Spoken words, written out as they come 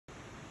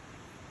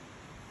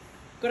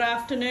Good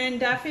afternoon,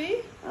 Daffy.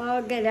 Oh,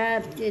 good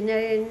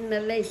afternoon,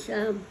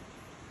 Melissa.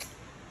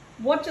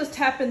 What just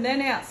happened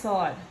then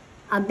outside?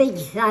 A big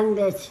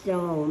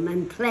thunderstorm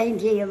and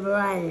plenty of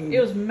rain.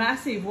 It was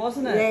massive,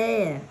 wasn't it?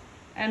 Yeah.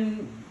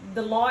 And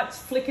the lights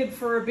flickered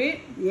for a bit.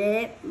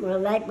 Yeah,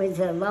 well, that was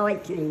a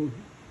lightning.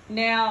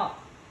 Now,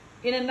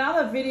 in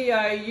another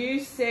video, you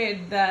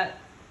said that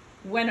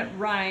when it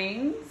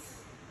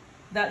rains,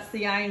 that's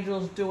the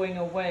angels doing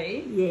a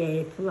wee.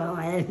 Yeah,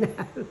 flying,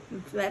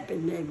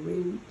 flapping their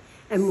wings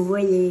and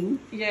weeing.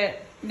 Yeah,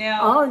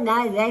 now... Oh,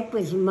 no, that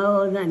was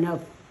more than a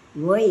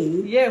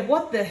wee. Yeah,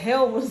 what the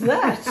hell was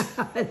that?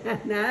 I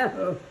don't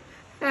know.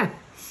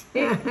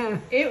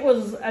 It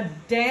was a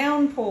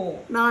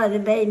downpour. Might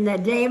have been the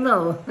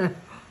devil.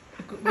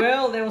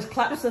 Well, there was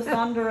claps of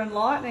thunder and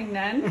lightning,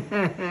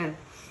 Nan.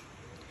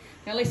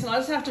 Now listen, I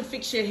just have to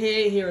fix your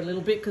hair here a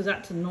little bit because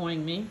that's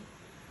annoying me.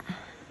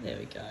 There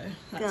we go.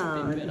 That's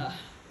a bit better.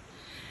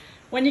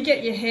 When you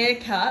get your hair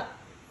cut,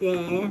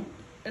 yeah,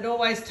 it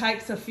always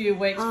takes a few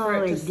weeks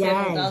for it to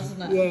settle,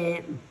 doesn't it? Yeah.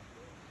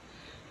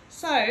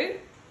 So,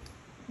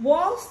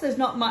 whilst there's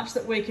not much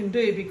that we can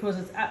do because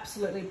it's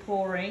absolutely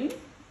pouring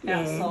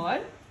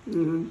outside,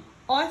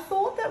 I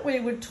thought that we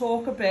would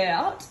talk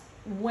about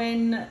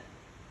when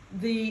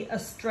the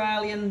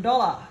Australian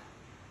dollar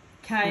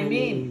came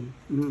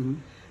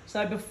in.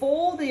 So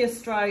before the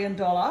Australian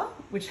dollar,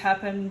 which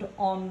happened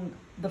on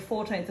the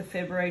 14th of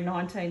February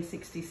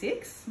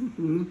 1966,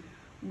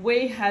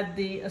 we had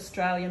the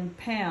Australian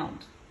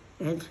pound.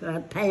 That's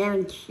right,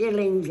 pound,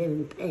 shillings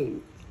and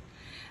pence.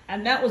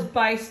 And that was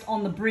based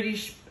on the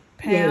British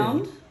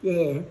pound.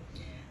 Yeah.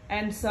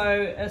 And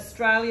so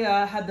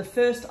Australia had the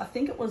first, I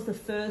think it was the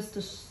first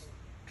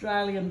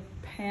Australian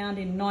pound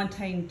in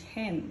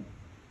 1910.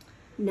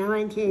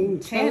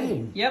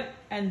 1910? Yep.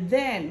 And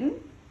then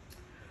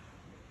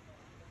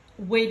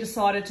we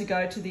decided to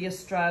go to the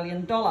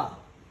Australian dollar.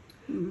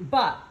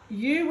 But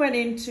you went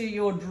into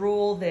your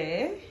drawer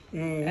there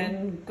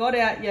and got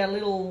out your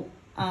little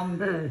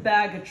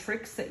bag of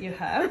tricks that you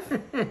have.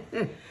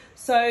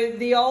 So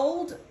the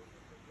old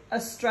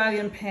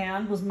Australian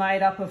pound was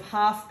made up of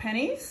half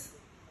pennies,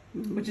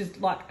 which is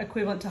like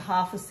equivalent to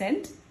half a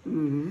cent.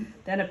 Then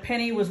a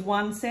penny was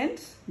 1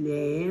 cent.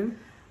 Yeah.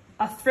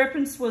 A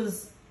threepence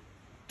was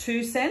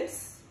 2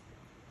 cents.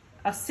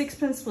 A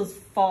sixpence was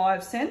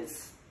 5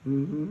 cents.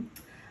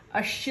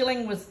 A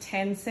shilling was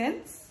 10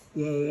 cents.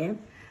 Yeah.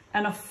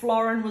 And a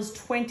florin was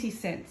 20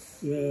 cents.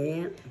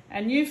 Yeah.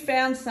 And you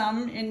found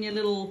some in your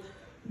little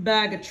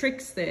bag of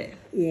tricks there.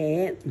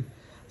 Yeah.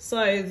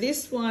 So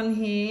this one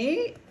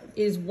here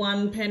is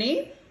 1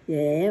 penny.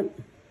 Yeah.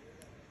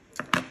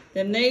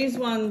 Then these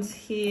ones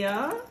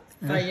here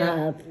are your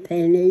half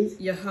pennies.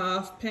 Your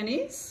half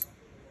pennies.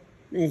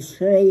 There's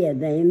 3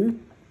 of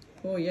them.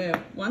 Oh yeah,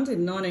 one's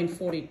in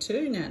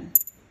 1942, Nan.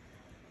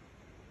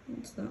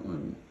 What's that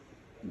one?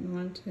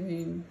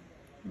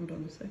 Hold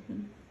on a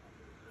second.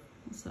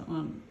 What's that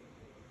one?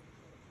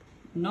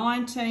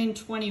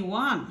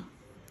 1921.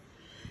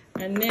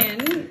 And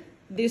then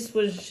this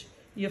was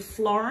your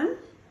florin.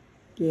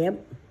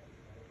 Yep.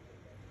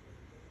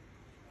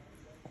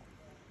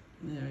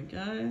 There we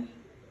go.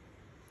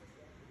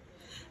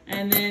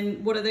 And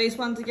then what are these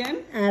ones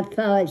again?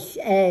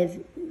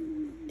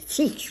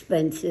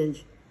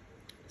 Sixpences.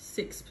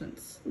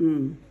 Sixpence.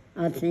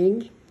 I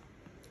think.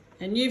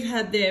 And you've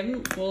had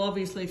them, well,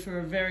 obviously for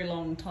a very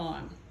long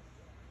time.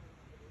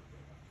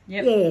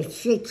 Yep. Yeah,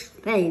 6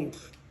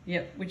 pence.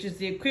 Yep, which is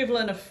the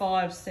equivalent of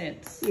 5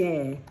 cents.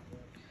 Yeah.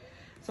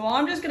 So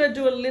I'm just going to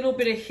do a little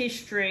bit of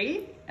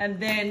history and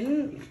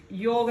then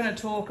you're going to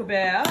talk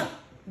about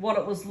what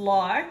it was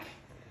like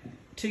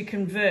to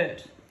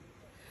convert.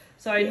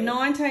 So in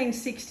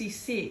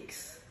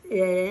 1966...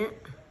 Yeah.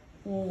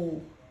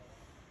 Oh,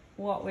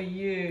 what were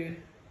you?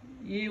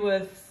 You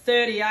were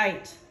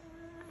 38.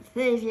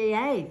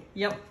 38?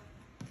 Yep.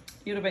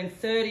 You'd have been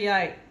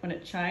 38 when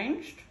it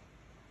changed.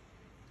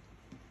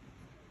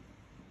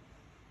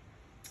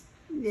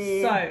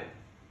 Yeah. So,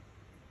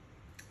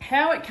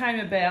 how it came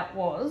about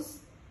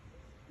was,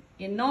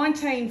 in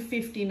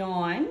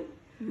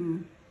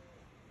 1959,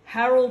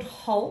 Harold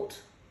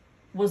Holt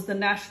was the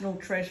National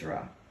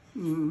Treasurer.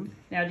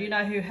 Now, do you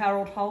know who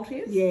Harold Holt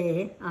is?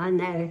 Yeah, I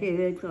know who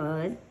it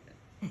was.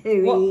 He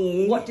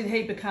is. What did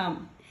he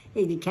become?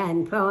 He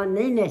became Prime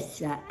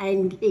Minister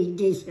and he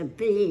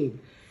disappeared.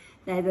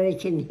 They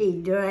reckon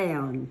he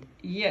drowned.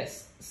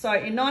 Yes. So,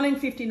 in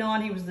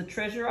 1959, he was the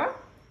Treasurer.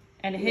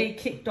 And he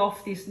kicked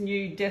off this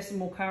new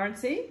decimal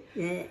currency.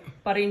 Yeah.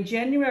 But in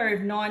January of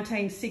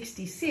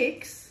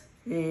 1966,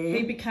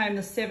 he became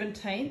the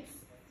 17th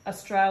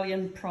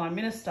Australian Prime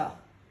Minister.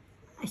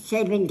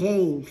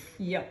 17th?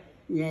 Yep.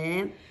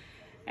 Yeah.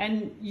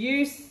 And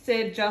you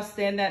said just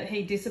then that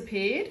he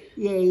disappeared?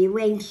 Yeah, he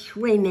went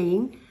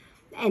swimming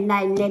and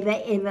they never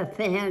ever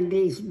found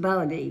his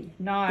body.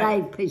 No.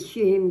 They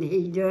presumed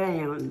he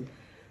drowned.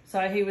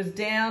 So he was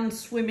down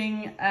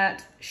swimming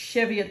at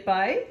Cheviot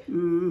Bay.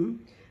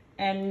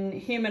 And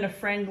him and a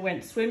friend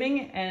went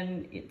swimming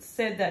and it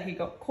said that he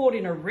got caught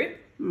in a rip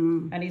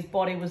and his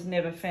body was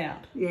never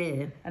found.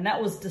 Yeah. And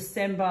that was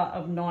December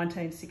of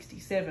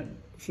 1967.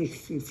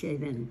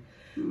 67.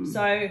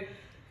 So,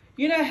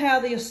 you know how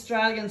the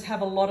Australians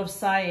have a lot of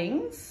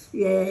sayings?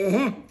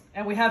 Yeah.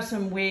 And we have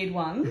some weird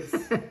ones.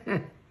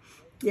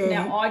 Yeah.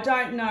 Now, I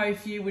don't know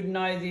if you would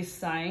know this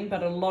saying,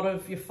 but a lot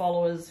of your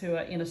followers who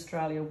are in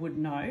Australia would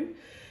know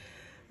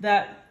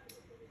that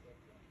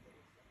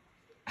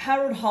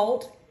Harold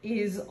Holt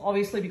is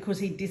obviously because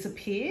he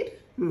disappeared.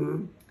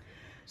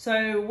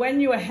 So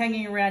when you are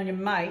hanging around your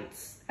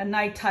mates and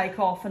they take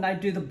off and they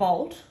do the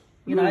bolt,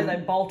 you know, they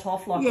bolt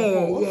off like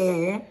a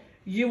horse,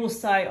 you will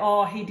say,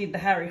 oh, he did the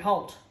Harry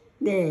Holt.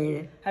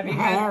 Yeah. Have you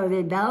heard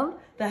it?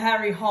 The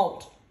Harry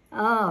Holt.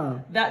 Oh.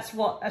 That's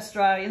what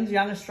Australians,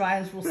 young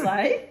Australians will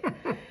say.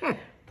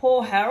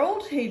 Poor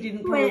Harold, he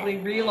didn't probably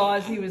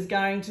realise he was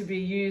going to be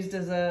used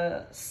as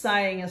a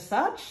saying as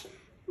such.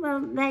 Well,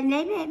 they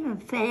never ever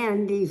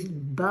found his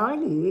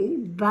body,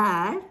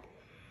 but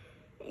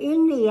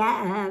in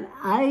the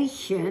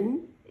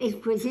ocean,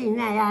 it was in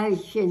the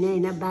ocean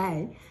in a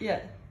boat.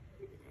 Yeah.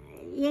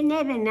 You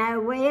never know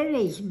where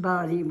his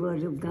body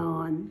would have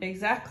gone.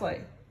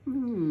 Exactly.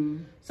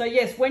 So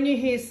yes, when you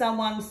hear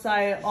someone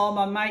say, oh,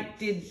 my mate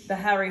did the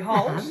Harry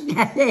Holt,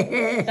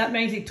 that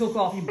means he took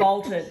off, he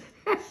bolted.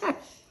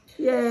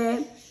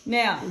 Yeah.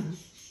 Now,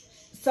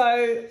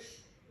 so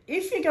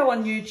if you go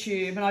on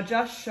YouTube, and I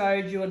just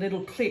showed you a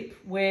little clip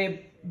where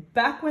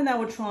back when they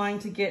were trying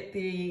to get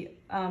the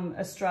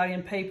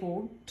Australian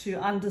people to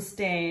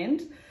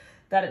understand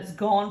that it's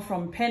gone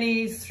from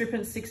pennies,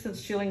 threepence,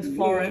 sixpence, shillings,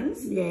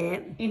 florins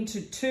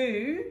into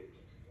two,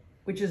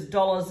 which is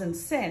dollars and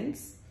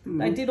cents,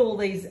 they did all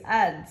these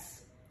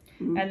ads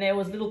and there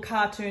was little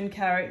cartoon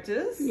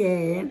characters.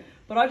 Yeah.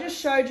 But I just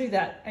showed you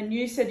that and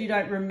you said you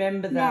don't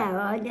remember that. No,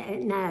 I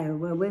don't know.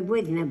 Well, we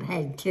wouldn't have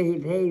had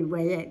TV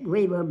where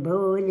we were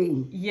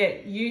boarding. Yeah,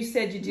 you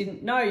said you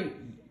didn't know.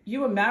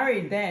 You were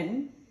married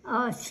then.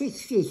 Oh,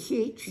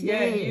 66.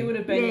 Yeah, you would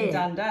have been in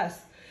Dundas.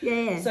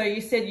 Yeah. So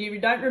you said you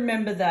don't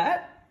remember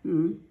that,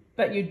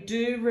 but you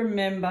do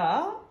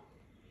remember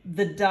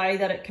the day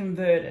that it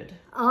converted.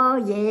 Oh,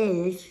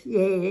 yes,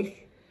 yes.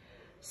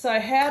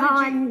 So how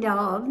kind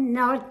of,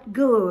 not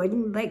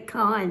good, but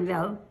kind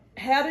of.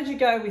 How did you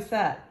go with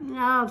that?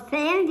 I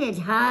found it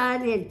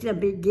hard at the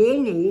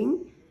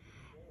beginning,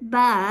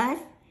 but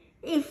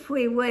if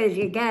we were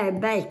to go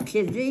back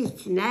to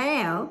this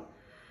now,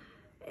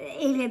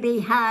 it'd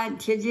be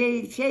hard to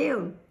do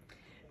too.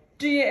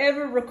 Do you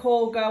ever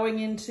recall going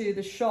into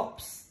the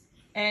shops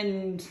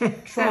and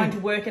trying to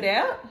work it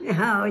out?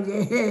 Oh,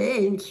 yeah,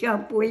 in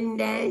shop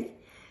windows.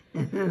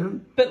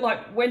 But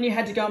like when you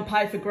had to go and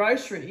pay for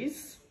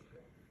groceries,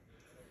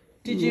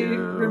 did you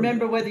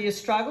remember whether you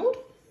struggled?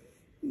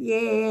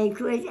 Yeah,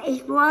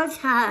 it was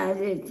hard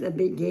at the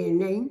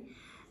beginning,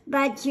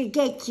 but you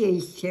get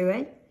used to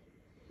it.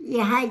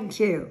 You had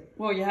to.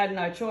 Well, you had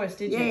no choice,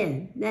 did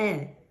you?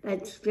 Yeah,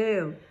 that's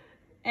true.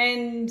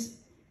 And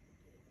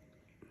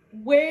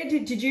where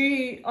did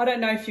you, I don't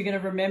know if you're going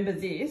to remember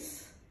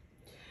this,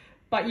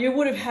 but you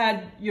would have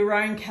had your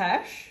own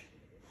cash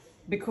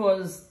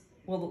because,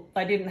 well,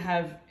 they didn't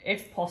have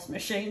FPOS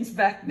machines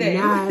back then.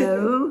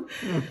 No.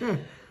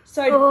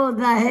 So all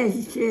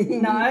those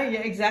things. No, yeah,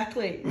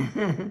 exactly.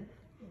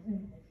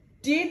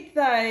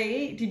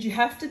 Did you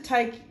have to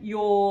take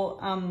your,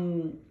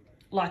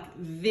 like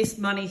this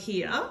money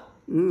here?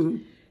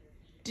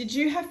 Did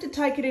you have to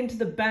take it into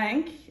the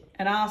bank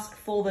and ask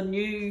for the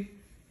new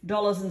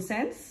dollars and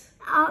cents?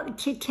 Oh,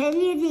 to tell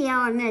you the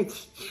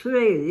honest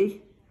truth,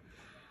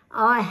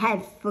 I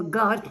have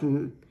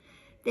forgotten.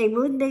 There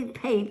would be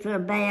people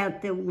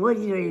about that would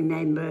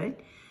remember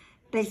it,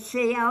 but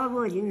see, I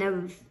wouldn't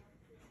have.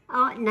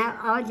 Oh, no,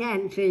 I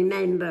don't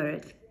remember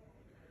it.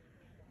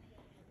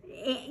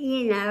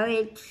 You know,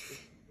 it's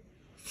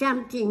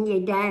something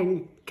you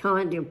don't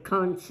kind of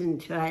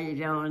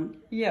concentrate on.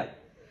 Yeah.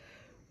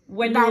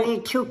 But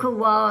it took a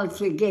while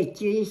to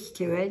get used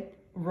to it.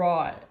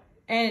 Right.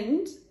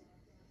 And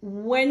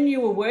when you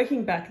were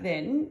working back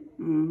then,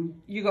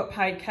 you got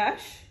paid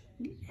cash?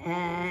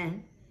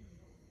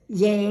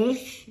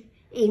 Yes,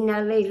 in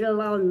a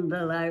little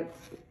envelope.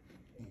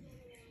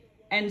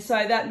 And so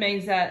that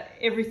means that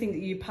everything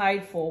that you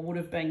paid for would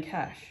have been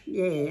cash?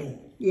 Yeah.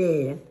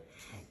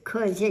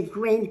 Because it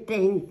went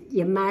then,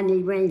 your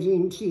money went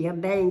into your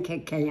bank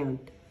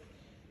account.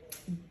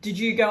 Did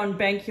you go and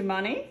bank your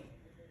money?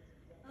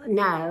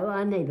 No,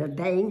 I never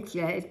banked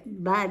it.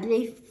 But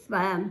if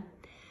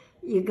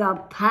you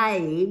got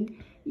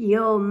paid,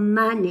 your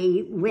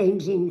money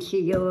went into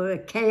your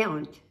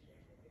account.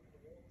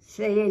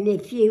 See, and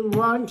if you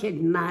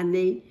wanted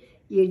money,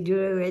 you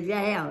drew it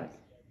out.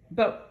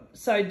 But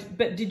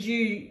did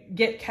you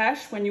get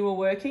cash when you were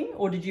working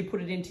or did you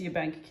put it into your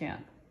bank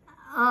account?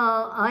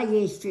 Oh, I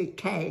used to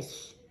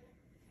cash.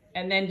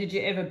 And then did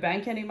you ever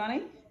bank any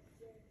money?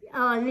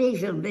 Oh, a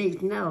little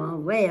bit, no.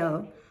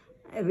 Well,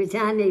 it was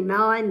only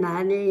my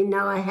money and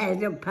I had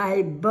to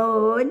pay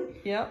board.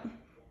 Yep.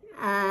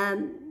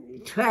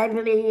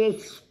 Travelling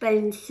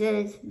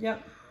expenses.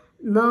 Yep.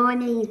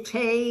 Morning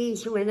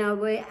teas when I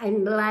were,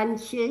 and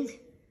lunches.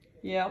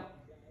 Yep.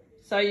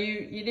 So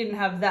you didn't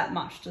have that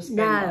much to spend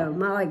No, on.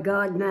 my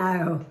God,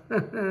 no.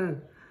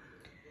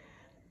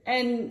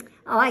 And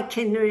I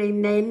can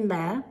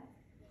remember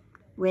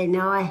when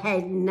I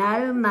had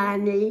no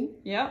money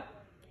yep.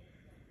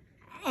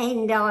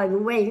 and I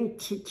went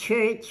to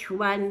church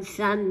one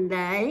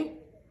Sunday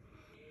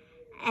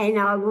and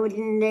I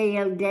wouldn't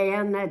kneel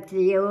down at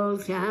the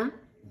altar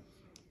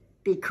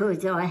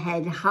because I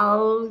had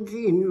holes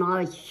in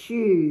my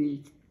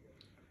shoes.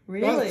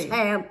 Really? That's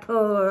how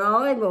poor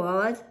I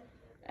was.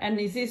 And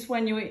is this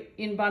when you were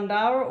in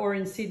Bundarra or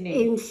in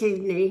Sydney? In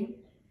Sydney.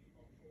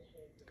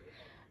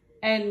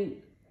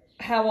 And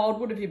how old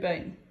would have you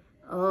been?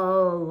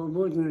 Oh, I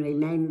wouldn't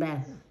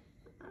remember.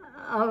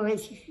 I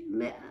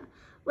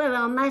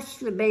must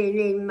have been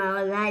in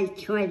my late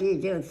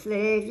 20s or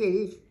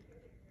 30s.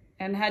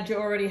 And had you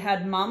already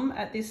had mum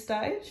at this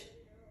stage?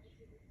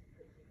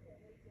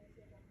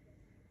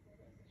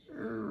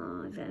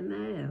 Oh, I don't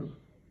know.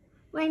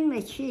 When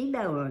was she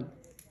born?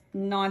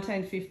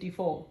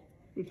 1954.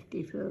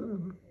 54.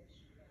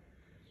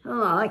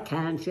 Oh, I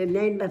can't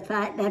remember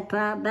that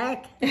far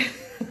back.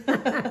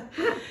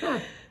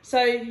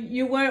 So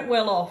you weren't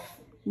well off?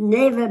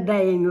 Never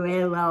been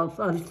well off.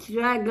 I've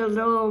struggled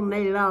all my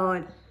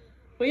life.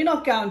 Well, you're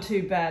not going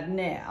too bad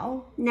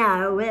now.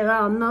 No, well,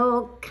 I'm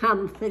more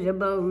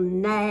comfortable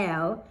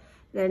now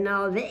than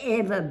I've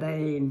ever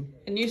been.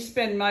 And you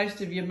spend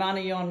most of your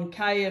money on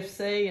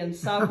KFC and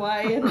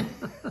Subway and,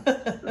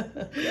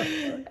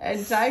 and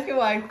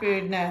takeaway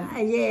food now.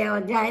 Yeah,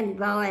 I don't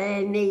buy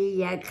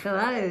any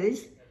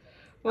clothes.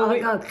 Well,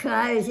 I've got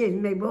clothes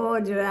in my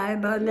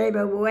wardrobe I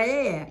never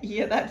wear.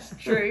 Yeah, that's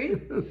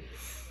true.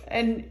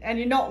 And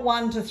you're not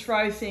one to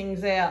throw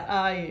things out,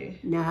 are you?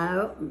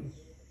 No.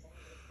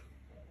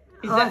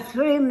 I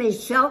threw my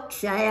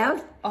socks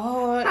out.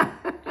 Oh,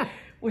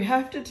 we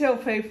have to tell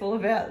people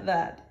about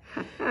that.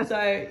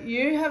 So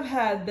you have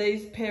had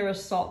these pair of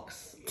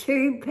socks.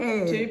 2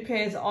 pairs. 2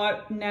 pairs,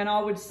 and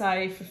I would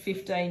say for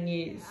 15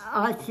 years.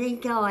 I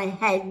think I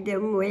had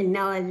them when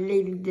I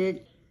lived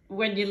at...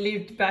 When you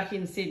lived back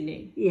in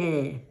Sydney.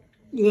 Yeah,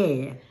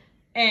 yeah.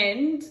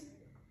 And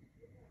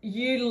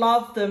you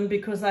loved them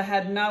because they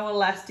had no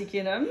elastic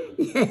in them.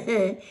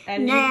 Yeah.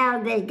 And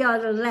now they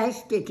got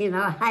elastic and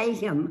I hate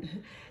them.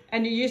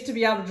 And you used to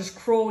be able to just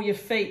crawl your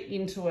feet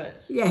into it.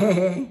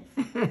 Yeah.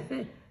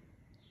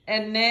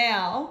 And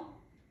now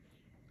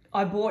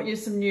I bought you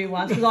some new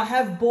ones because I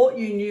have bought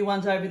you new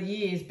ones over the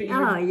years, but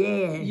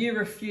you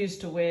refuse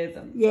to wear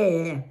them.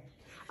 Yeah.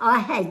 I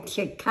had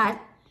to cut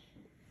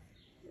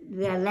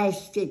the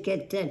elastic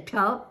at the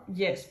top.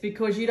 Yes,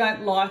 because you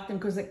don't like them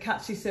because it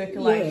cuts your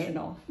circulation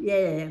off.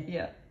 Yeah.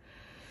 Yeah.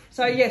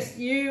 So yes,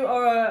 you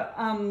are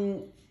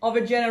of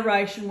a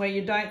generation where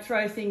you don't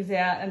throw things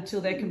out until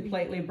they're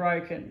completely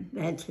broken.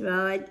 That's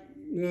right.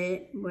 Yeah.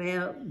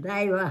 Well,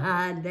 they were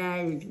hard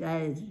days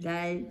those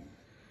days.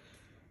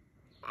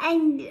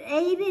 And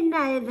even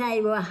though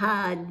they were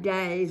hard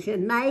days,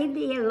 and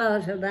maybe a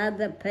lot of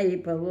other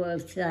people will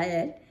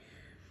say it,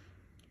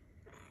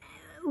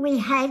 we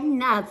had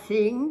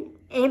nothing.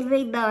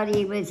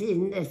 Everybody was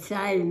in the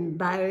same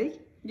boat.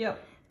 Yep.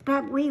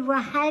 But we were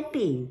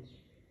happy.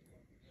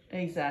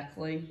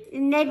 Exactly.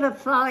 Never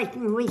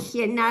fighting with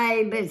your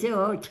neighbours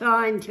or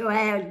trying to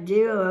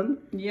outdo them.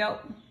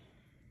 Yep.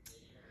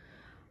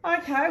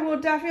 Okay, well,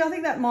 Daffy, I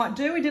think that might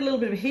do. We did a little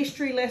bit of a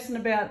history lesson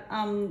about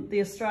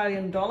the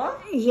Australian dollar.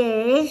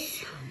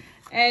 Yes.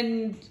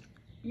 And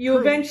you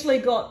eventually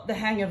got the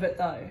hang of it,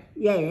 though.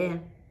 Yeah.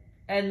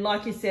 And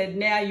like you said,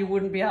 now you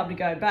wouldn't be able to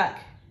go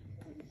back.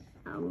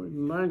 I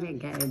wouldn't want to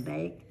go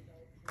back.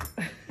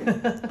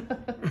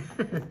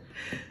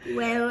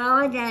 Well,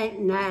 I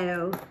don't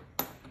know.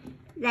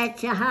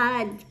 That's a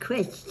hard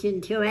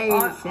question to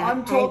answer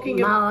I'm talking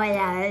at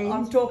my age.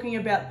 I'm talking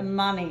about the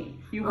money.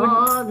 You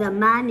the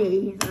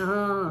money.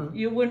 Oh.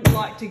 You wouldn't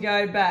like to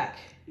go back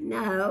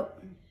No.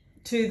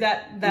 to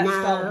that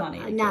style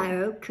money?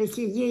 No, because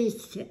you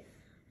used to...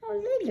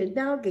 Oh, little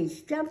doggy,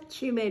 stop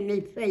chewing my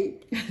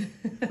feet.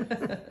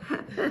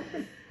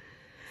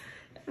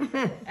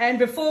 And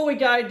before we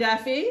go,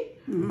 Daffy,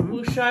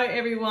 we'll show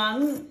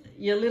everyone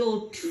your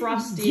little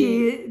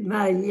trusty...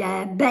 My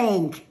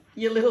bank.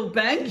 Your little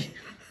bank.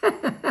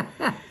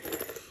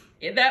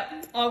 Yeah,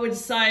 that, I would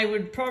say,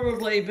 would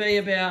probably be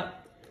about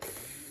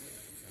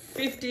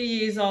 50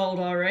 years old,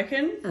 I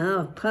reckon.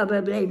 Oh,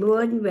 probably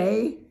would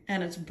be.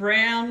 And it's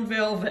brown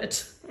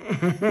velvet.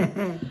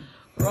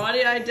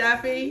 Rightio,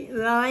 Daffy.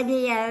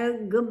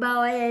 Rightio.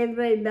 Goodbye,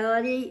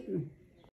 everybody.